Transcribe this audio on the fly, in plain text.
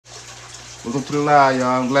Welcome to the live,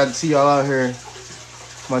 y'all. I'm glad to see y'all out here.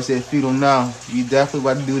 Somebody said feed them now. You definitely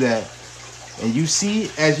about to do that. And you see,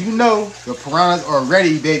 as you know, the piranhas are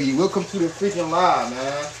ready, baby. Welcome to the freaking live,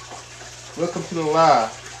 man. Welcome to the live.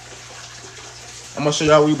 I'm gonna show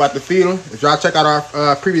y'all what we about to feed them. If y'all check out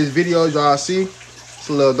our previous videos, y'all see it's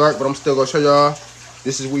a little dark, but I'm still gonna show y'all.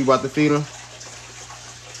 This is what we about to feed them.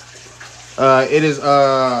 It is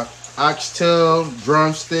oxtail,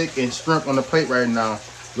 drumstick, and shrimp on the plate right now.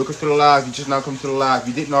 Welcome to the live. You just now come to the live. If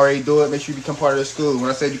you didn't already do it, make sure you become part of the school. When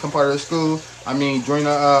I say become part of the school, I mean join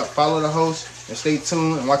the follow the host and stay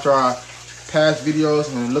tuned and watch our past videos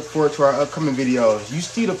and look forward to our upcoming videos. You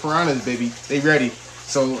see the piranhas, baby. They ready.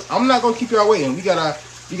 So I'm not gonna keep y'all waiting. We got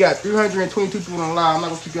 322 people on the live. I'm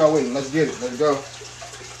not gonna keep y'all waiting. Let's get it. Let's go.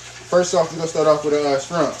 First off, we're gonna start off with a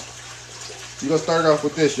shrimp. We're gonna start off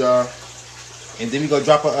with this, y'all. And then we gonna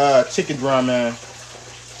drop a chicken drum, man.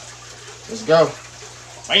 Let's go.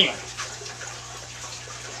 Bam.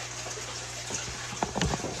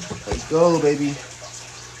 Let's go, baby.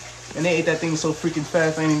 And they ate that thing so freaking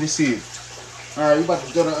fast, I didn't even see it. All right, we about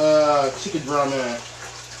to go to chicken drum, man.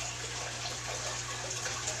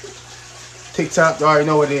 TikTok, you already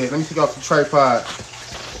know what it is. Let me take off the tripod.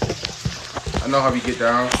 I know how we get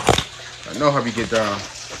down. I know how we get down.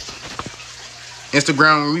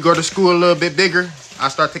 Instagram, when we go to school a little bit bigger, I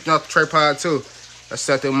start taking off the tripod too. Let's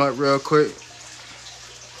set them up real quick.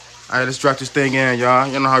 All right, let's drop this thing in, y'all.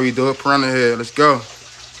 Y'all know how we do it. Piranha head, let's go.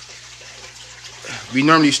 We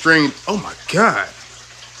normally string, oh my God.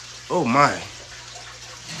 Oh my.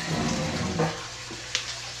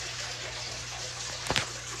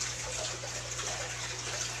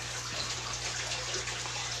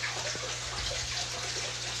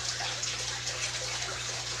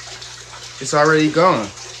 It's already gone.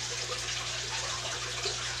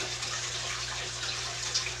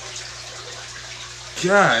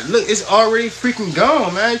 God, look, it's already freaking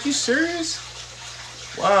gone, man. You serious?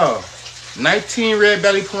 Wow. 19 red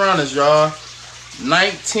belly piranhas, y'all.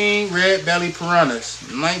 19 red belly piranhas.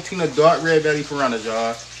 19 adult red belly piranhas,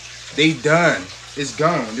 y'all. They done. It's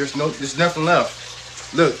gone. There's nothing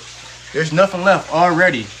left. Look, there's nothing left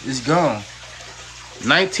already. It's gone.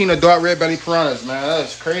 19 adult red belly piranhas, man.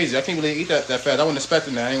 That's crazy. I can't believe they eat that fast. I wasn't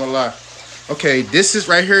expecting that. I ain't gonna lie. Okay, this is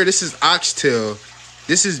right here. This is oxtail.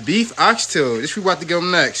 This is beef oxtail. This we about to give them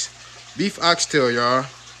next. Beef oxtail, y'all.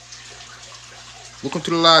 Welcome to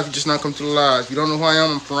the live. You just now come to the live. If you don't know who I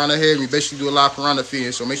am, I'm Piranha Head. We basically do a live piranha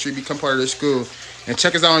feeding, so make sure you become part of the school. And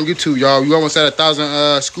check us out on YouTube, y'all. We almost at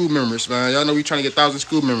 1,000 school members, man. Y'all know we trying to get 1,000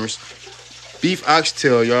 school members. Beef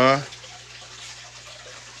oxtail, y'all.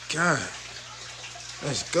 God.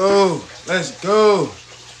 Let's go. Let's go.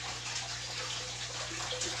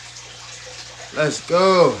 Let's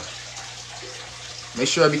go. Make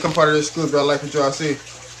sure I become part of this school if y'all like what y'all see.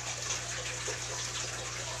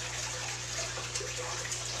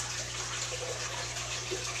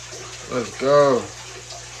 Let's go.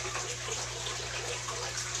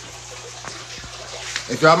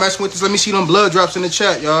 If y'all messing with this, let me see them blood drops in the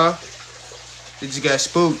chat, y'all. They just got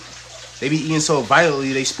spooked. They be eating so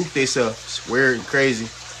violently, they spook themselves. It's weird and crazy.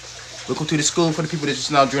 Welcome to the school for the people that just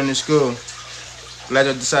now joined the school. Glad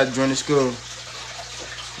y'all decided to join the school.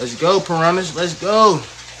 Let's go, piranhas. Let's go.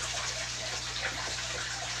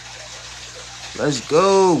 Let's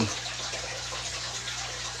go.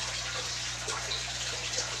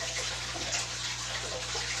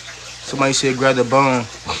 Somebody said grab the bone.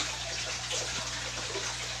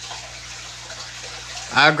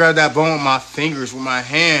 I grab that bone with my fingers, with my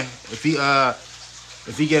hand. If he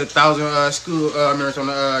get 1,000 school members on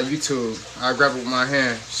the YouTube, I grab it with my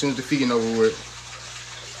hand as soon as the feeding over with.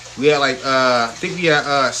 We had like I think we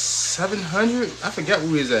had 700. I forget where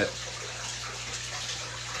we was at.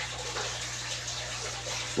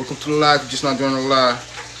 Welcome to the live. You're just not doing the live.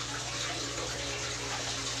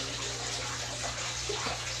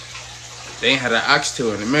 They ain't had an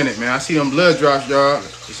oxtail in a minute, man. I see them blood drops, y'all.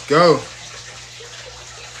 Let's go.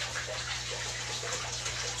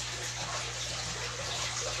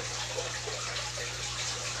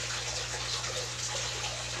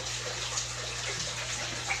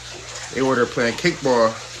 They were there playing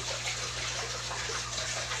kickball.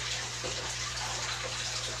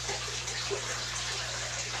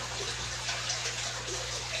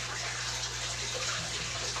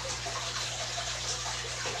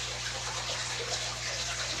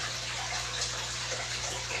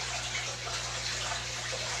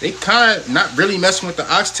 They kind of not really messing with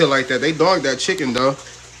the oxtail like that. They dog that chicken, though.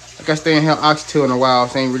 I guess they ain't had oxtail in a while,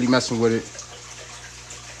 so they ain't really messing with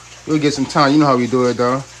it. We'll get some time. You know how we do it,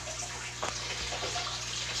 though.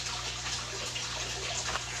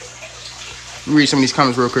 me read some of these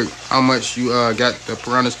comments real quick. How much you got the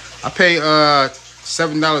piranhas? I paid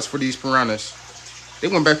 $7 for these piranhas. They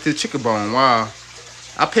went back to the chicken bone. Wow.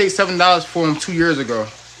 I paid $7 for them 2 years ago.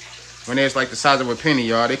 When they was like the size of a penny,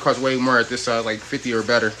 y'all. They cost way more at this size, like 50 or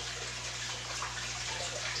better.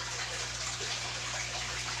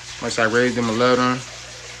 Once I raised them 11.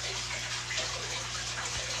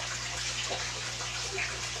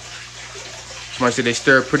 Somebody said they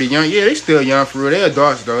still pretty young. Yeah, they still young for real. They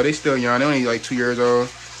adults though. They still young. They only like 2 years old.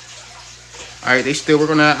 All right, they still work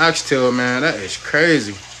on that oxtail, man. That is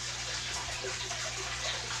crazy.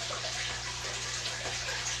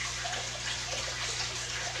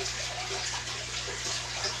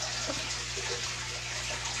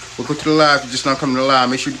 Welcome to the live. If you just not coming to the live,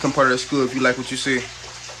 make sure you become part of the school if you like what you see. If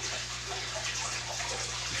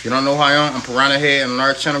you don't know who I am, I'm Piranha Head, and on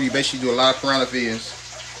our channel, we basically do a lot of piranha feedings.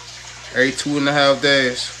 Every 2.5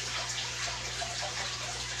 days.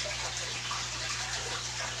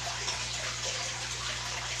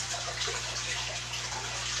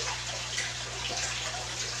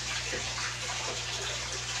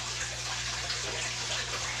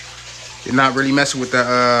 They're not really messing with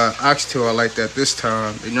the oxtail like that this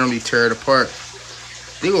time. They normally tear it apart.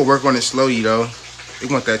 They gonna work on it slowly though. They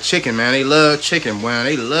want that chicken, man. They love chicken, man.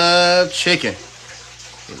 They love chicken.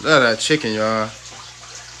 They love that chicken, y'all.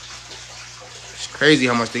 It's crazy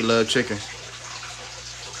how much they love chicken.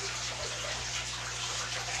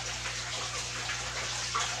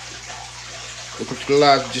 Welcome to the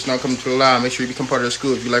live. If you're just not coming to the live, make sure you become part of the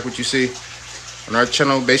school if you like what you see. On our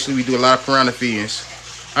channel, basically, we do a lot of piranha feedings.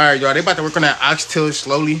 All right, y'all. They about to work on that oxtail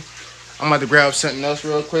slowly. I'm about to grab something else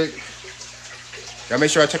real quick. Y'all make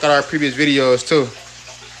sure I check out our previous videos, too.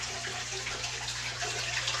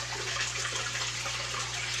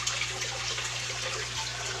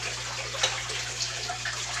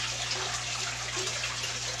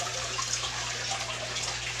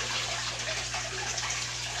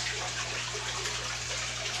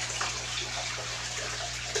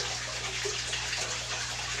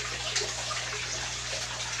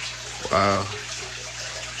 Wow.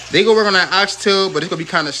 They gonna work on that oxtail, but it's gonna be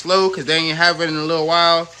kind of slow because they ain't have it in a little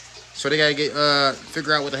while. So they gotta get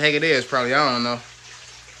figure out what the heck it is. Probably, I don't know.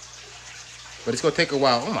 But it's gonna take a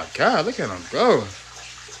while. Oh my God, look at them go.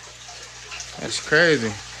 That's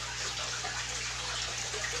crazy.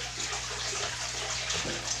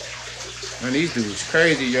 Man, these dudes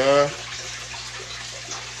crazy, y'all.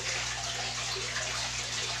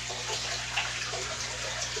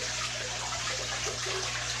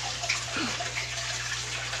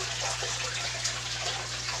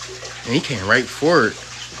 And he came right for it.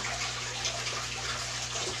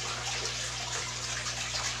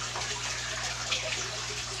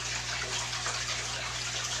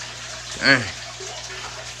 Dang.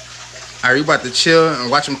 All right, we about to chill and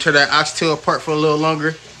watch them tear that oxtail apart for a little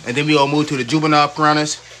longer. And then we gonna move to the juvenile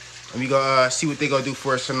piranhas. And we gonna see what they gonna do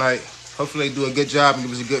for us tonight. Hopefully they do a good job and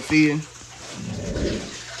give us a good feeding.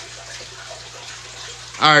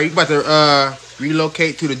 All right, we about to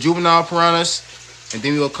relocate to the juvenile piranhas. And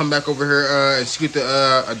then we'll come back over here and see what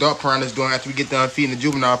the adult piranhas doing after we get done feeding the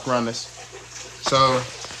juvenile piranhas. So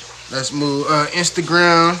let's move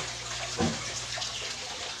Instagram.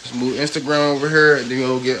 Let's move Instagram over here, and then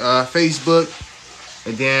we'll get Facebook,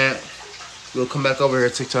 and then we'll come back over here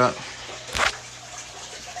TikTok.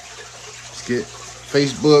 Let's get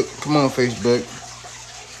Facebook. Come on, Facebook.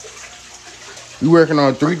 We working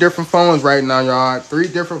on 3 different phones right now, y'all. 3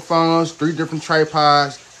 different phones, 3 different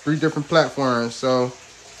tripods, 3 different platforms. So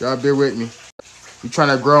y'all bear with me. We trying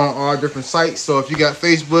to grow on all different sites. So if you got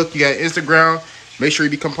Facebook, you got Instagram, make sure you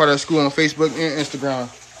become part of the school on Facebook and Instagram.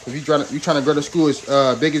 If we trying to grow the school as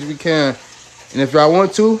big as we can. And if y'all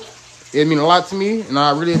want to, it mean a lot to me, and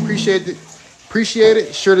I really appreciate it.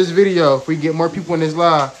 Share this video if we get more people in this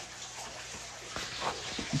live.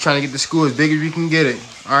 We're trying to get the school as big as we can get it.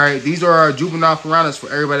 All right, these are our juvenile piranhas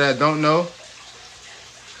for everybody that don't know.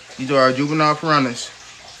 These are our juvenile piranhas.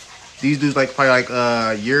 These dudes like probably like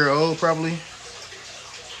a year old, probably.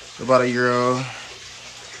 About a year old.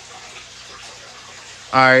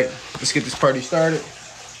 All right, let's get this party started.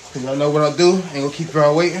 Cause y'all know what I'll do. Ain't gonna keep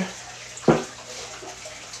y'all waiting.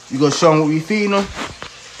 We gonna show them what we feeding them,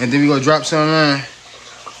 and then we gonna drop some in.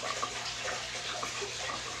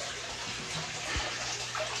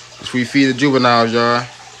 That's we feed the juveniles, y'all.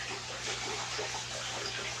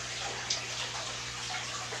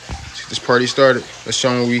 Let's get this party started. Let's show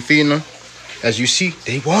them what we feeding them. As you see,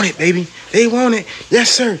 they want it, baby. They want it.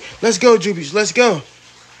 Yes, sir. Let's go, Jubies. Let's go.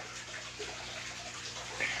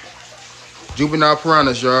 Juvenile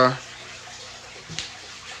piranhas, y'all.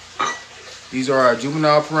 These are our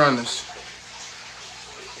juvenile piranhas.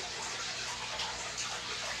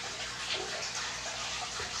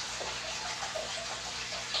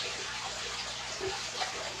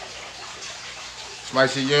 Somebody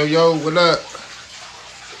said, yo, what up?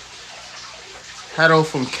 Hatto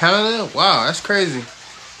from Canada? Wow, that's crazy.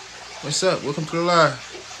 What's up? Welcome to the live.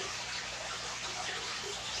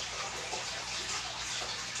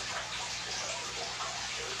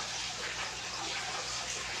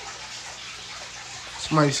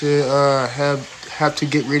 Somebody said, have to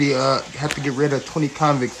get rid of 20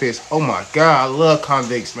 convict fish. Oh my god, I love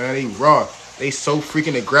convicts, man. They raw. They so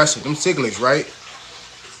freaking aggressive. Them cichlids, right?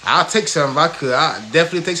 I'll take some if I could. I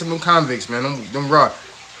definitely take some of them convicts, man. Them raw.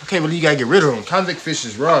 I can't believe you gotta get rid of them. Convict fish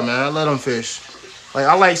is raw, man. I love them fish. Like,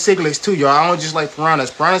 I like cichlids too, y'all. I don't just like piranhas.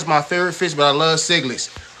 Piranhas my favorite fish, but I love cichlids.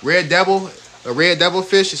 Red devil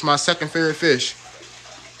fish is my second favorite fish.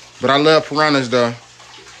 But I love piranhas though.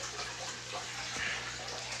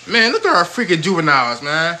 Man, look at our freaking juveniles,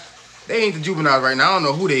 man. They ain't the juveniles right now. I don't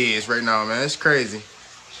know who they is right now, man. It's crazy.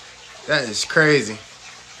 That is crazy.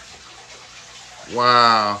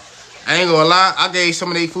 Wow. I ain't gonna lie. I gave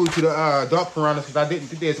some of their food to the adult piranhas because I didn't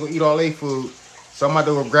think they was gonna eat all their food. So I'm about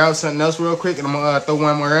to go grab something else real quick and I'm gonna throw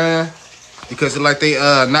one more in because it's like they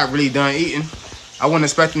not really done eating. I wasn't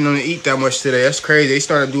expecting them to eat that much today. That's crazy. They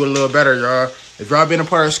started to do a little better, y'all. If y'all been a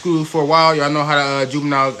part of school for a while, y'all know how the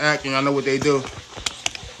juveniles act and y'all know what they do.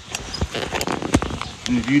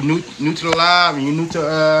 And if you're new to the live and you're new to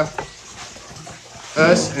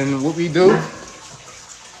us and what we do,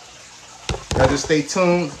 y'all just stay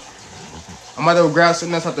tuned. I'm about to go grab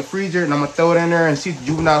something else out the freezer and I'm gonna throw it in there and see if the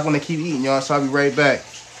juveniles want to keep eating, y'all. So I'll be right back.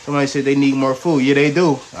 Somebody said they need more food. Yeah, they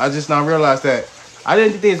do. I just not realized that. I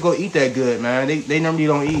didn't think they was gonna eat that good, man. They normally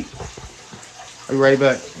don't eat. I'll be right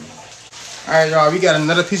back. All right, y'all. We got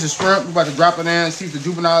another piece of shrimp. We're about to drop it in and see if the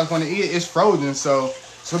juveniles want to eat it. It's frozen, so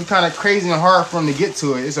it's kind of crazy and hard for them to get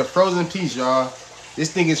to it. It's a frozen piece, y'all.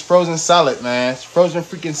 This thing is frozen solid, man. It's frozen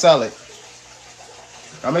freaking solid.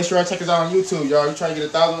 I'll make sure I check it out on YouTube, y'all. We trying to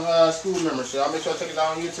get 1,000 school members, so I'll make sure I check it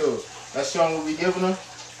out on YouTube. Let's show them what we giving them.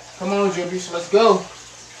 Come on, Jubies, let's go.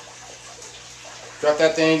 Drop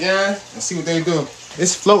that thing down and see what they do.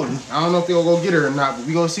 It's floating. I don't know if they'll go get her or not, but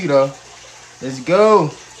we gonna see though. Let's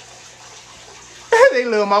go. They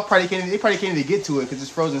little mouth they probably can't even get to it because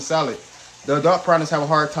it's frozen solid. The adult piranhas have a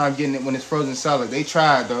hard time getting it when it's frozen solid. They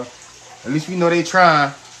tried though. At least we know they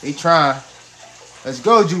trying. They trying. Let's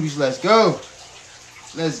go, Jubies. Let's go.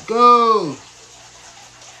 Let's go.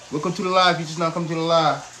 Welcome to the live. You just now come to the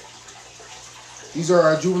live. These are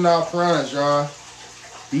our juvenile piranhas, y'all.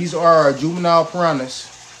 These are our juvenile piranhas.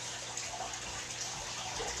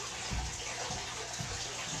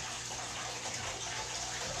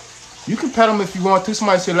 You can pet them if you want to.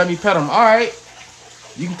 Somebody said, let me pet them. All right.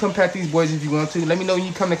 You can come pet these boys if you want to. Let me know when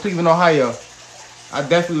you come to Cleveland, Ohio. I'll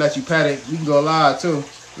definitely let you pet it. We can go live, too.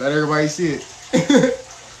 Let everybody see it.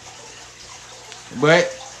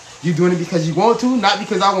 But you're doing it because you want to, not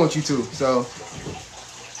because I want you to. So,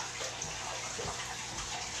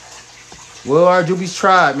 well, our Jubies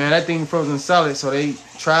tried, man. That thing frozen solid, so they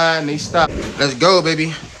tried and they stopped. Let's go,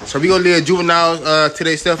 baby. So we gonna leave juveniles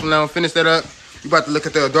today stuff and now finish that up. We about to look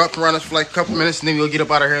at the adult piranhas for like a couple minutes and then we'll get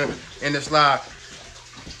up out of here in this live.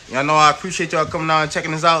 Y'all know I appreciate y'all coming out and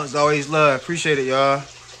checking us out. It's always love. Appreciate it, y'all.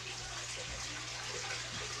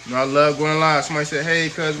 You know, I love going live. Somebody said, hey,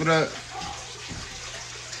 cuz, what up?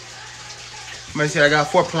 Somebody said, I got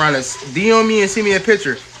 4 piranhas. DM me and send me a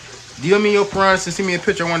picture. DM me your piranhas and send me a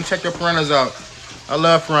picture. I want to check your piranhas out. I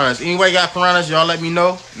love piranhas. Anybody got piranhas, y'all let me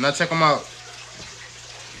know and I'll check them out.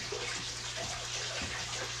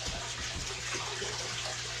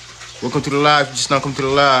 Welcome to the live. You just now come to the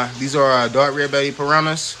live. These are our dark red-bellied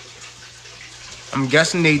piranhas. I'm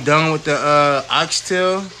guessing they done with the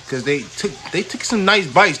oxtail because they took some nice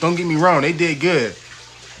bites. Don't get me wrong, they did good,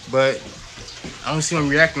 but I don't see them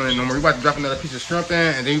reacting on it no more. We about to drop another piece of shrimp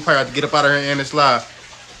in, and then we probably have to get up out of here and end this live.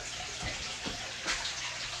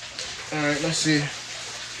 All right, let's see.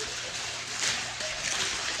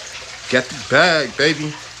 Get the bag,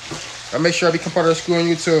 baby. I'll make sure I become part of the school on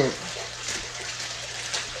YouTube.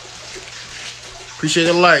 Appreciate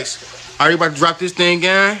the likes. All right, about to drop this thing in,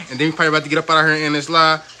 and then we probably about to get up out of here and end this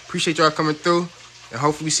live. Appreciate y'all coming through, and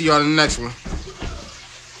hopefully we see y'all in the next one.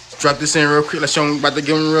 Let's drop this in real quick. Let's show them about to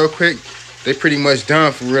give them real quick. They pretty much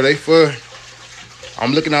done for real. They full.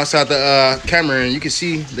 I'm looking outside the camera, and you can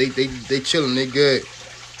see they chilling. They good.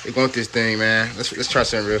 They going this thing, man. Let's try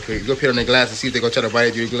something real quick. Go put on their glass and see if they gonna try to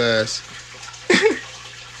bite you the glass.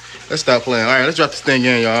 Let's stop playing. All right, let's drop this thing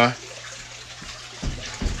in, y'all.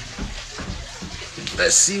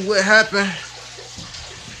 Let's see what happened.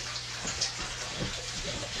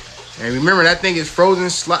 And remember, that thing is frozen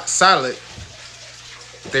solid.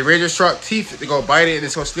 If they raise your sharp teeth, they go bite it and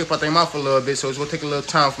it's gonna slip out their mouth a little bit, so it's gonna take a little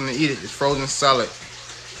time for them to eat it. It's frozen solid.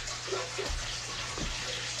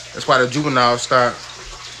 That's why the juveniles start.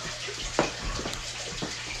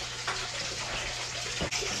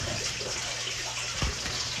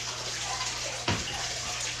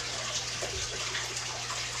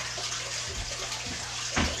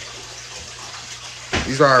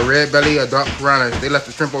 These are our red belly adult piranhas. They left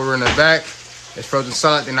the shrimp over in the back. It's frozen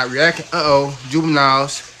solid. They're not reacting. Uh-oh,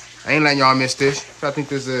 juveniles. I ain't letting y'all miss this. What I think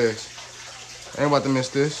this is? I ain't about to miss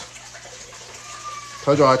this.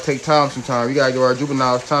 Told y'all I take time sometimes. We gotta give our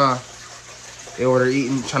juveniles time. They over there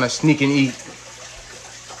eating, trying to sneak and eat.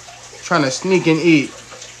 Trying to sneak and eat.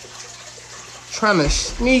 Trying to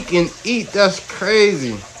sneak and eat. That's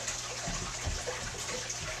crazy.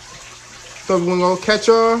 So we gonna go catch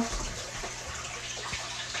y'all?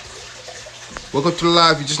 Welcome to the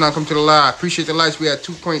live. If you just not come to the live, appreciate the likes. We at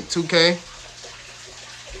 2.2K.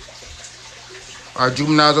 Our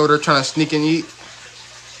juveniles over there trying to sneak and eat.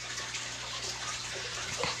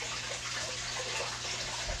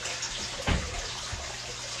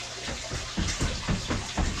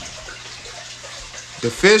 The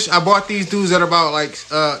fish, I bought these dudes at about like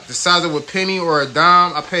the size of a penny or a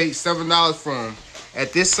dime. I paid $7 for them.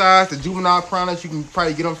 At this size, the juvenile piranhas, you can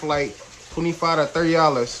probably get them for like $25 to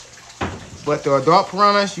 $30. But the adult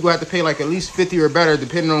piranhas, you gonna have to pay like at least 50 or better,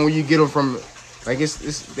 depending on where you get them from. Like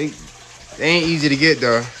they ain't easy to get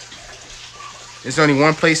though. There's only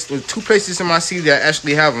one place, two places in my city that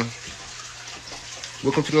actually have them.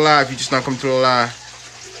 Welcome to the live. You just not come to the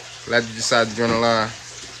live. Glad you decided to join the live.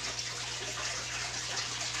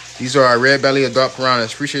 These are our red belly adult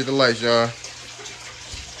piranhas. Appreciate the likes, y'all.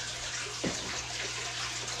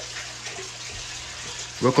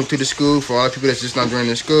 Welcome to the school for all the people that's just not joining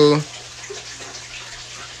the school.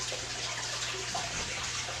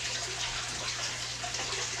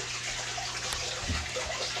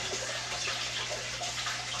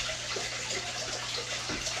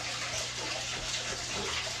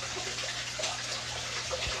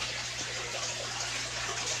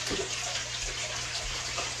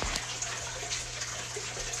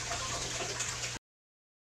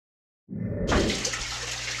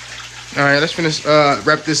 All right, let's finish,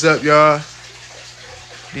 wrap this up, y'all.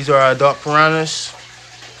 These are our adult piranhas.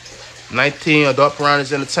 19 adult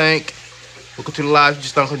piranhas in the tank. Welcome to the live. You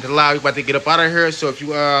just don't come to the live. We're about to get up out of here. So if you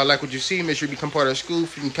like what you see, make sure you become part of the school.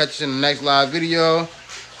 If you can catch us in the next live video.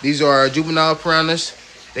 These are our juvenile piranhas.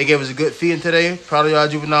 They gave us a good feeding today. Proud of y'all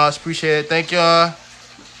juveniles. Appreciate it. Thank y'all.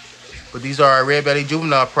 But these are our red belly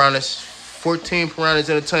juvenile piranhas. 14 piranhas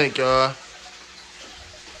in the tank, y'all.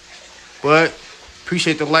 But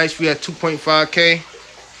appreciate the likes. We at 2.5K.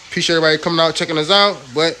 Appreciate everybody coming out, checking us out.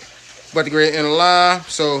 But about to get ready to end the live.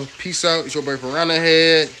 So peace out. It's your boy Piranha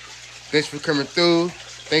Head. Thanks for coming through.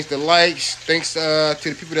 Thanks to the likes. Thanks to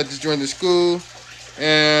the people that just joined the school.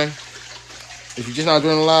 And if you're just not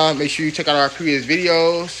doing the live, make sure you check out our previous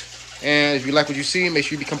videos. And if you like what you see, make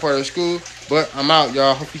sure you become part of the school. But I'm out,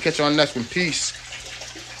 y'all. Hope you catch you on the next one. Peace.